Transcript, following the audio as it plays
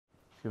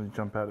gonna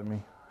jump out at me.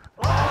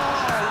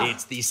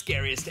 It's the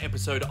scariest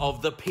episode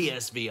of the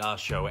PSVR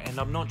show, and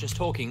I'm not just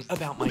talking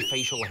about my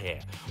facial hair.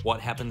 What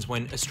happens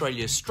when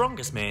Australia's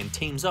strongest man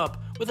teams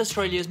up with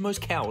Australia's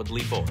most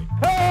cowardly boy?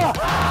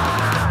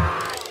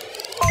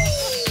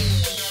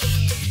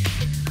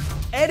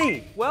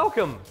 Eddie,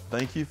 welcome.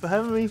 Thank you for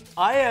having me.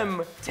 I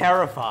am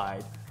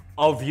terrified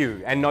of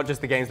you, and not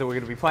just the games that we're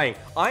going to be playing.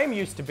 I am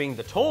used to being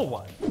the tall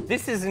one.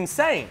 This is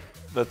insane.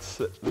 That's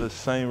the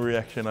same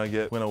reaction I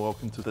get when I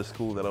walk into the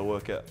school that I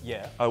work at.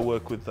 Yeah. I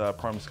work with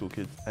primary school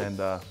kids, and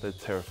they're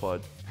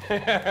terrified.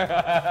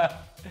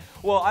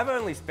 Well, I've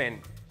only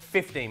spent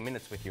 15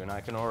 minutes with you, and I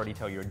can already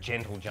tell you're a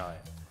gentle giant.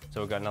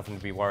 So we've got nothing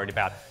to be worried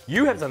about.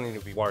 You have something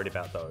to be worried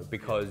about, though,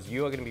 because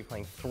you are going to be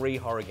playing 3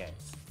 horror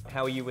games.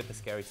 How are you with the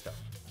scary stuff?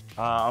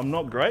 I'm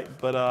not great,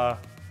 but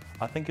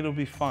I think it'll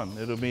be fun.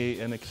 It'll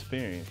be an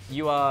experience.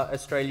 You are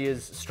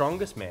Australia's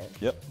strongest man.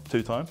 Yep,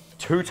 2-time.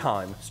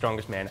 2-time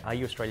strongest man. Are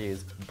you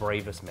Australia's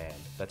bravest man?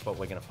 That's what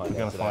we're going to find out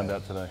today. We're going to find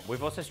out today.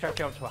 We've also strapped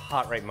you up to a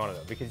heart rate monitor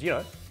because, you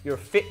know, you're a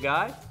fit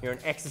guy, you're an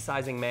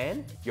exercising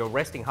man, your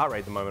resting heart rate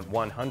at the moment,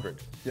 100.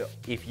 Yep.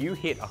 If you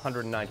hit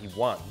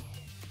 191,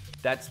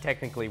 that's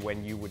technically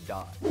when you would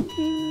die.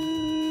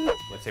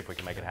 Let's see if we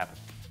can make it happen.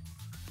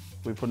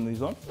 We putting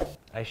these on?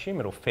 I assume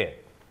it'll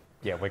fit.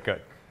 Yeah, we're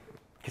good.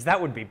 Because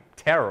that would be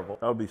terrible.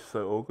 That would be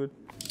so awkward.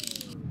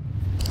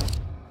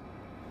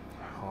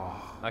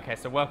 Okay,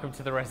 so welcome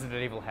to the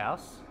Resident Evil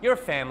house. You're a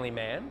family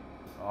man,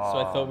 so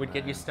I thought we'd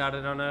get you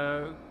started on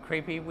a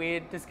creepy,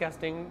 weird,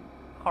 disgusting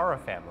horror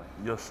family.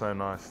 You're so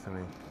nice to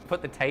me.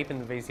 Put the tape in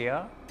the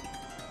VCR.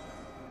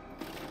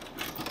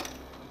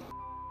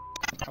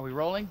 Are we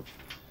rolling? All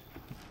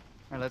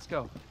right, let's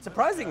go.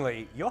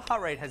 Surprisingly, your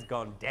heart rate has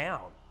gone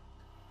down.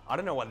 I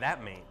don't know what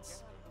that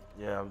means.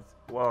 Yeah,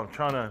 well, I'm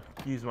trying to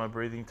use my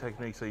breathing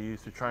techniques I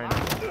use to train.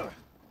 I'm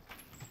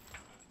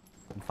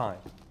fine.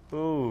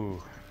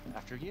 Ooh.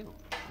 After you.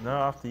 No,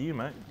 after you,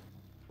 mate.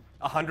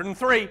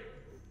 103.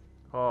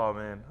 Oh,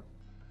 man.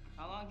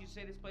 How long did you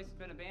say this place has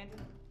been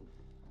abandoned?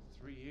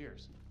 3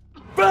 years.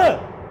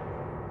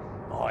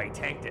 Oh, he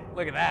tanked it.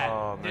 Look at that.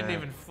 Oh, Didn't man.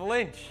 even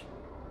flinch.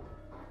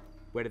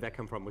 Where did that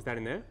come from? Was that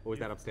in there, or was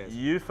that upstairs?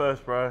 You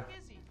first, bro.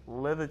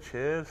 Leather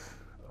chairs.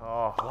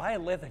 Oh, Why are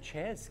leather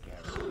chairs scary?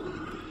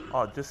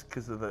 just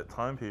because of that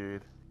time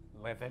period.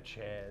 Leather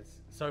chairs.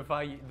 So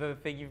far, the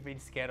thing you've been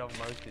scared of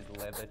most is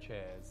leather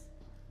chairs.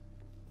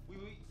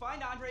 We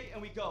find Andre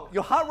and we go.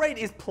 Your heart rate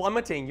is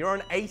plummeting. You're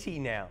on 80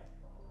 now.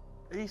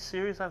 Are you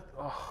serious?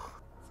 Oh,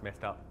 It's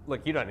messed up.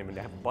 Look, you don't even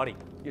have a body.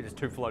 You're just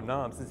 2 floating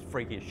arms. This is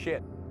freaky as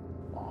shit.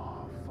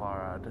 oh,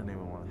 far out. I don't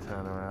even want to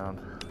turn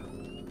around.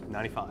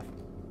 95.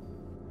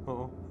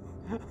 Oh.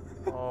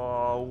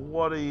 Oh,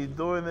 what are you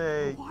doing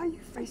there? Why are you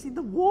facing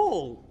the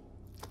wall?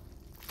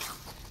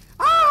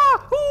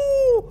 Ah!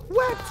 Ooh!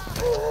 Wet!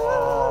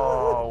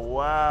 Oh,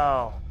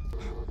 wow.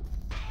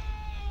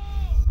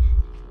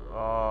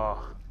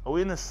 Oh, are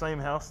we in the same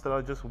house that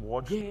I just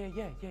watched? Yeah.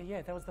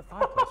 That was the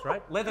fireplace,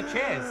 right? Leather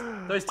chairs.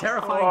 Those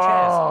terrifying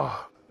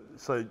Oh.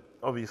 So,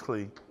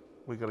 obviously,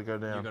 we got to go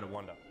chairs. down. You gotta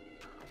wander.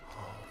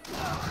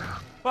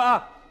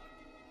 Ah!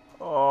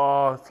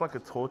 Oh, it's like a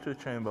torture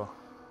chamber.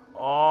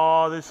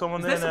 Oh, there's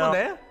someone Is there there now. someone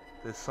there?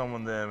 There's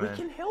someone there, We man.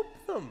 can help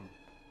them.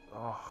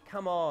 Oh,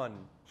 Come on.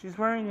 she's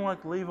wearing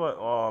like Levi.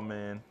 Oh,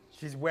 man.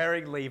 She's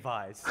wearing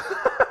Levi's.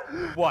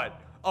 What?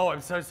 Oh,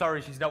 I'm so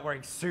sorry she's not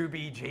wearing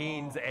Subi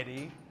jeans,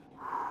 Eddie.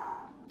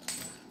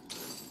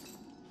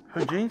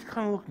 Her jeans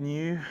kind of look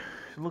new.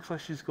 It looks like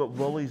she's got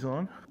volleys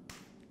on.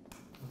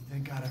 Oh,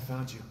 thank God I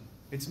found you.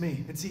 It's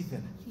me. It's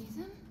Ethan.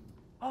 Ethan?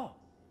 Oh.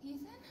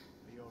 Ethan?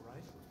 Are you all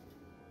right?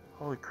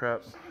 Holy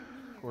crap.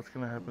 What's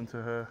going to happen to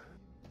her?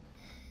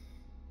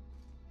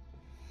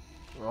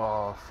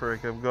 Oh,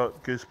 frick. I've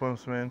got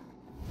goosebumps, man.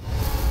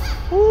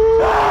 Holy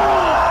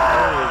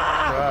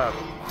crap.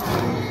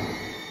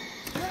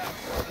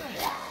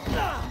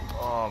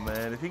 Oh,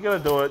 man. If you're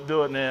going to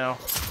do it now.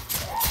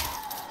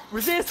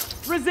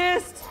 Resist!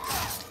 Resist!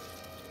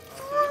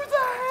 Through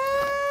the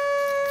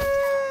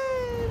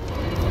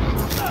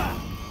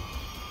head!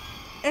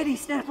 Eddie,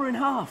 snap her in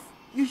half.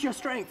 Use your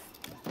strength.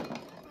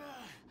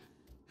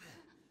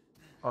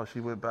 Oh,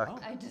 she went back.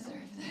 I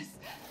deserve this.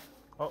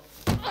 Oh.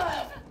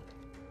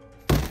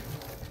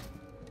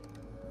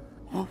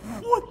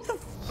 What the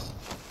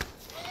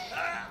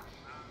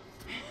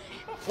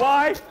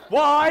Why?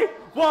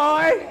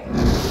 Why?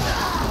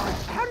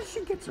 How did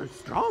she get so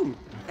strong?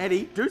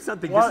 Eddie, do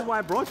something. What? This is why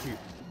I brought you.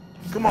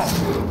 Come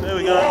on. There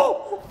we go.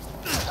 Oh,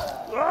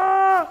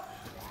 Ah!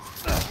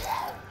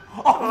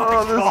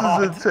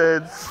 Oh, this is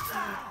intense.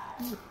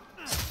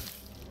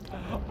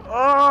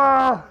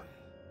 Ah!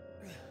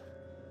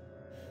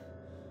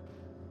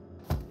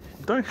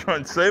 Don't try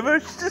and save her.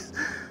 She's just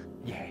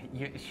yeah,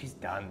 she's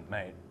done,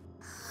 mate.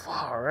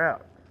 far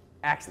out.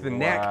 Axe to the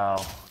neck.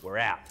 Wow. We're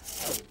out.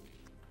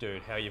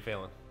 Dude, how are you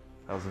feeling?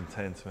 That was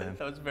intense, man.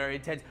 That was very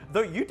intense.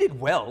 Though you did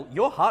well.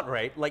 Your heart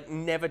rate, like,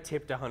 never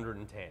tipped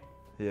 110.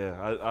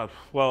 Yeah,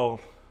 well,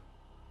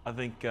 I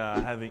think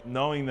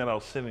knowing that I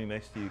was sitting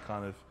next to you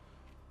kind of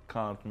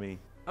calmed me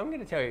I'm going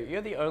to tell you,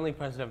 you're the only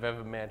person I've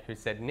ever met who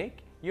said, Nick,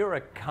 you're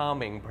a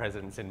calming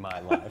presence in my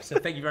life. So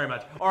thank you very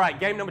much. All right,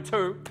 game number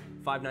 2,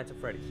 Five Nights at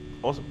Freddy's.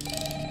 Awesome.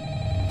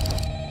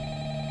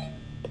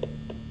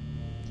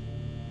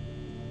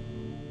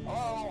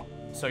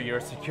 So you're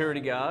a security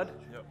guard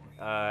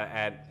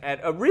at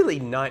a really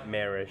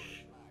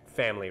nightmarish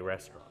family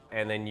restaurant.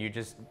 And then you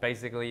just,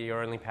 basically,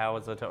 your only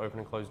powers are to open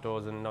and close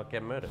doors and not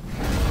get murdered.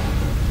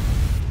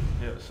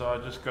 Yeah, so I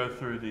just go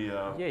through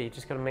the... Yeah, you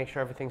just got to make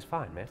sure everything's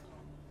fine, man.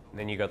 And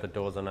then you got the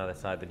doors on either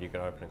side that you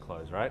can open and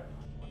close, right?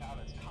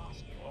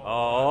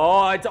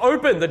 Oh, it's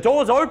open! The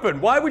door's open!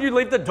 Why would you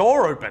leave the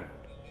door open?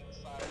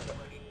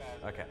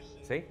 Okay,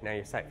 see? Now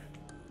you're safe.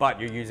 But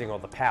you're using all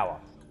the power.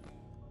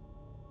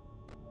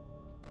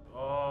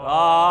 Oh.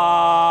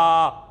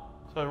 Ah!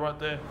 So right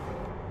there.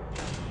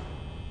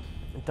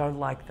 I don't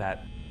like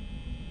that.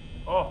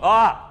 Oh.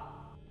 Ah!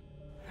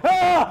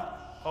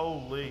 Ah!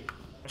 Holy.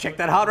 Check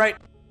that heart rate.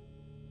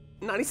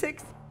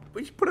 96.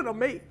 We should put it on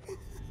me.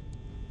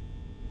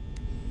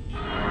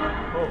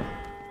 Oh.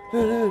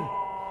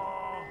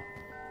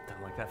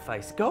 Don't like that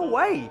face. Go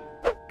away.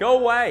 Go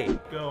away.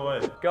 Go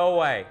away. Go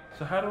away.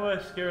 So how do I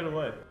scare it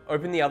away?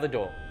 Open the other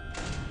door.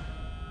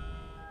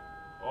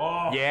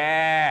 Oh.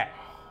 Yeah.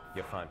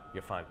 You're fine.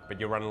 You're fine. But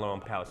you're running low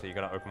on power, so you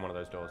got to open one of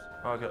those doors.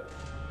 Okay.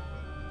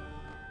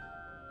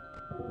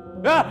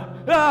 Ah!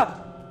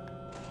 Ah!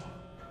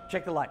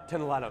 Check the light.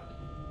 Turn the light on.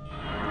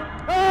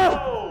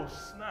 Ah! Oh,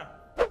 snap.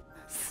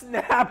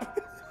 Snap!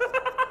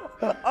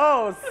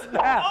 Oh,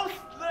 snap! Oh,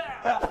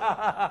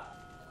 snap!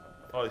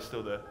 Oh, he's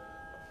still there.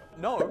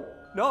 No,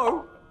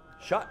 no.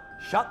 Shut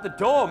the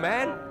door,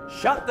 man.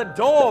 Shut the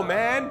door,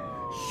 man.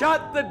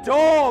 Shut the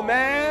door,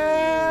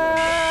 man.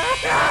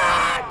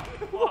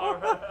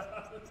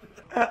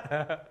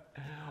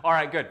 All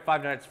right, good.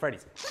 Five Nights at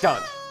Freddy's.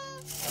 Done.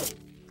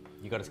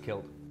 You got us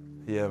killed.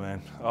 Yeah,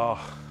 man. Oh,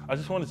 I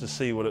just wanted to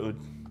see what it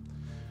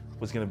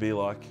was going to be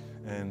like.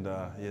 And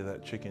yeah,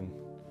 that chicken.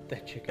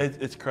 That chicken.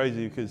 It's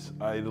crazy because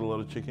I ate a lot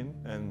of chicken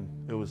and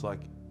it was like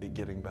it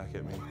getting back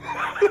at me.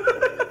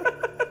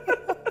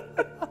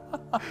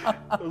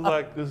 It was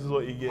like, this is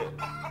what you get.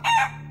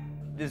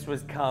 This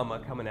was karma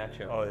coming at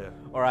you. Oh, yeah.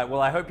 All right,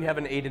 well, I hope you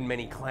haven't eaten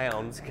many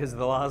clowns because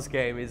the last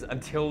game is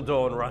Until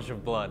Dawn Rush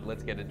of Blood.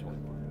 Let's get into it.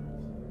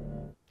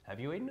 Have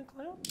you eaten a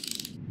clown?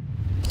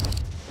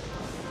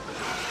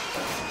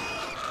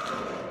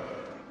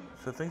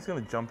 So things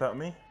going to jump at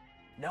me?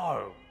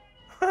 No.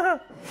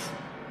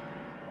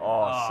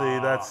 Oh, see,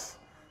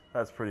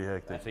 that's pretty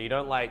hectic. So you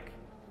don't like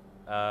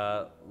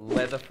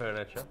leather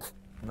furniture,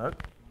 Nope.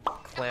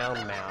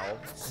 clown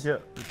mouths, Yeah,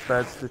 it's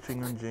bad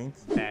stitching on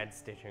jeans. bad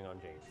stitching on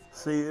jeans.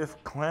 See,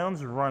 if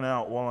clowns run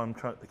out while I'm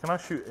trying... Can I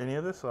shoot any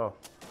of this? Oh.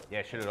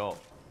 Yeah, shoot it all.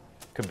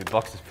 Could be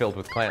boxes filled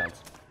with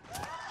clowns.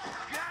 Gun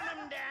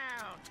him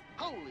down!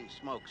 Holy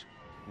smokes.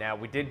 Now,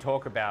 we did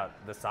talk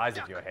about the size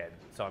of your head,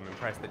 so I'm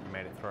impressed that you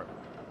made it through.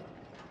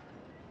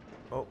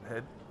 Oh,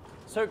 head.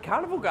 So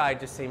Carnival Guy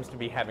just seems to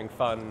be having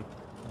fun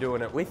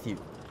doing it with you.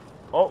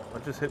 Oh, I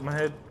just hit my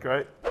head.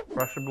 Great.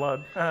 Rush of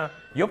blood.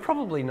 You're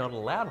probably not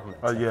allowed on that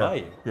Oh, stuff, yeah. are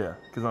you? Yeah,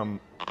 because I'm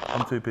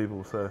two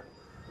people, so...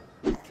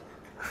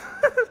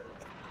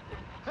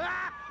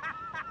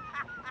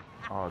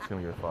 Oh, it's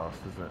going to go fast,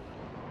 isn't it?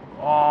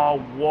 Oh,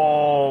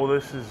 whoa,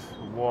 this is...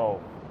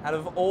 Whoa. Out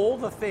of all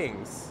the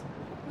things,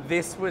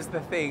 this was the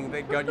thing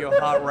that got your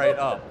heart rate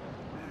up.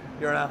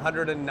 You're at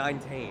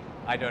 119.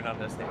 I don't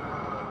understand.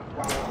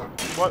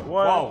 Why,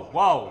 Whoa,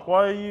 whoa.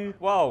 Why are you...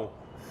 Whoa.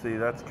 See,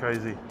 that's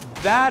crazy.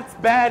 That's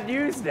bad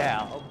news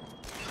now.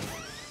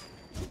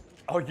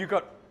 Oh, you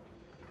got...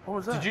 What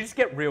was that? Did you just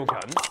get real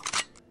guns?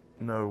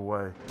 No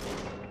way.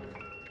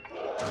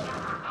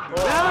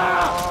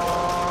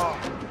 Ah!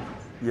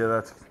 Yeah,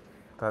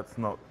 that's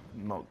not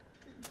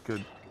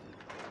good.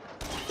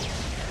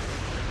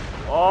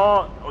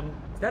 Oh,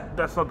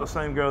 that's not the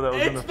same girl that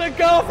was in It's the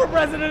girl from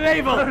Resident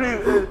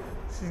Evil!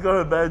 She's got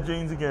her bad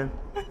genes again.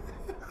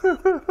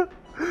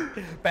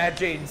 Bad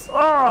jeans.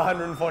 Oh.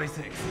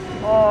 146.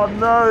 Oh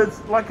no,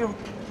 it's like a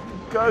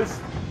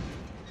ghost.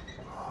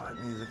 Oh,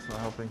 that music's not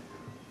helping.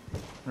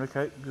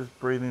 Okay, just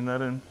breathing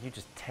that in. You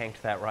just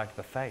tanked that right to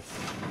the face.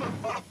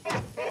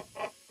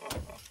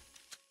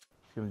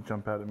 She's gonna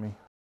jump out at me.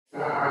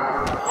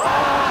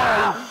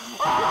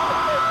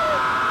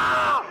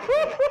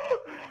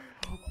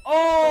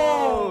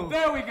 Oh,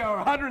 there we go,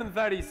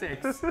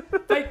 136.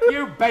 Thank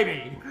you,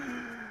 baby.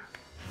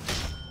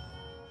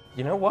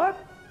 You know what?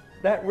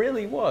 That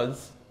really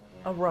was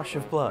a rush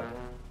of blood.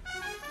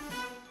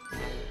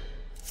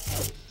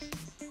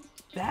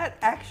 That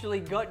actually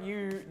got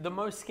you the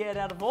most scared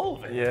out of all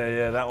of it.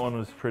 Yeah, that one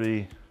was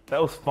pretty... That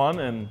was fun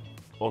and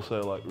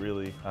also like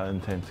really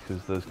intense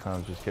because those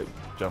clowns just kept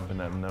jumping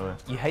out of nowhere.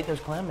 You hate those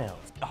clown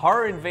mouths.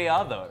 Horror in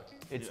VR though,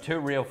 it's too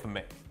real for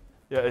me.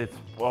 Yeah, it's...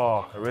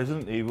 Oh,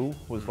 Resident Evil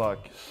was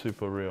like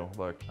super real.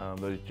 Like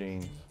those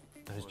jeans.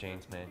 Those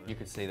jeans, man. You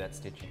could see that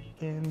stitching.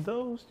 In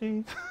those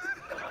jeans.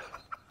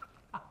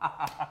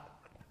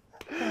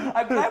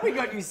 I'm glad we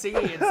got you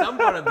singing in some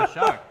part of the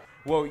show.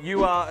 Well,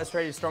 you are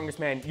Australia's strongest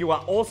man. You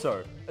are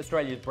also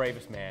Australia's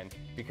bravest man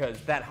because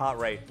that heart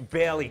rate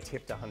barely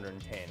tipped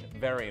 110.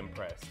 Very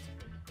impressed.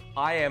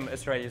 I am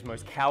Australia's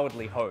most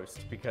cowardly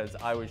host because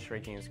I was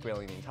shrieking and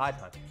squealing the entire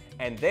time.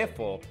 And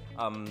therefore,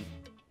 I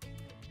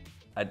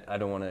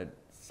don't want to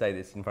say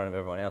this in front of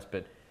everyone else,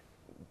 but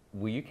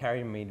will you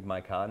carry me to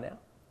my car now?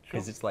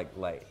 Because it's like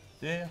late.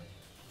 Yeah.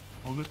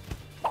 All good.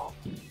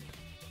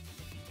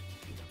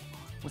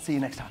 We'll see you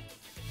next time.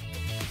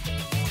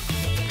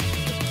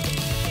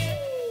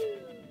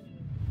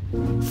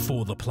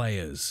 For the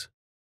players.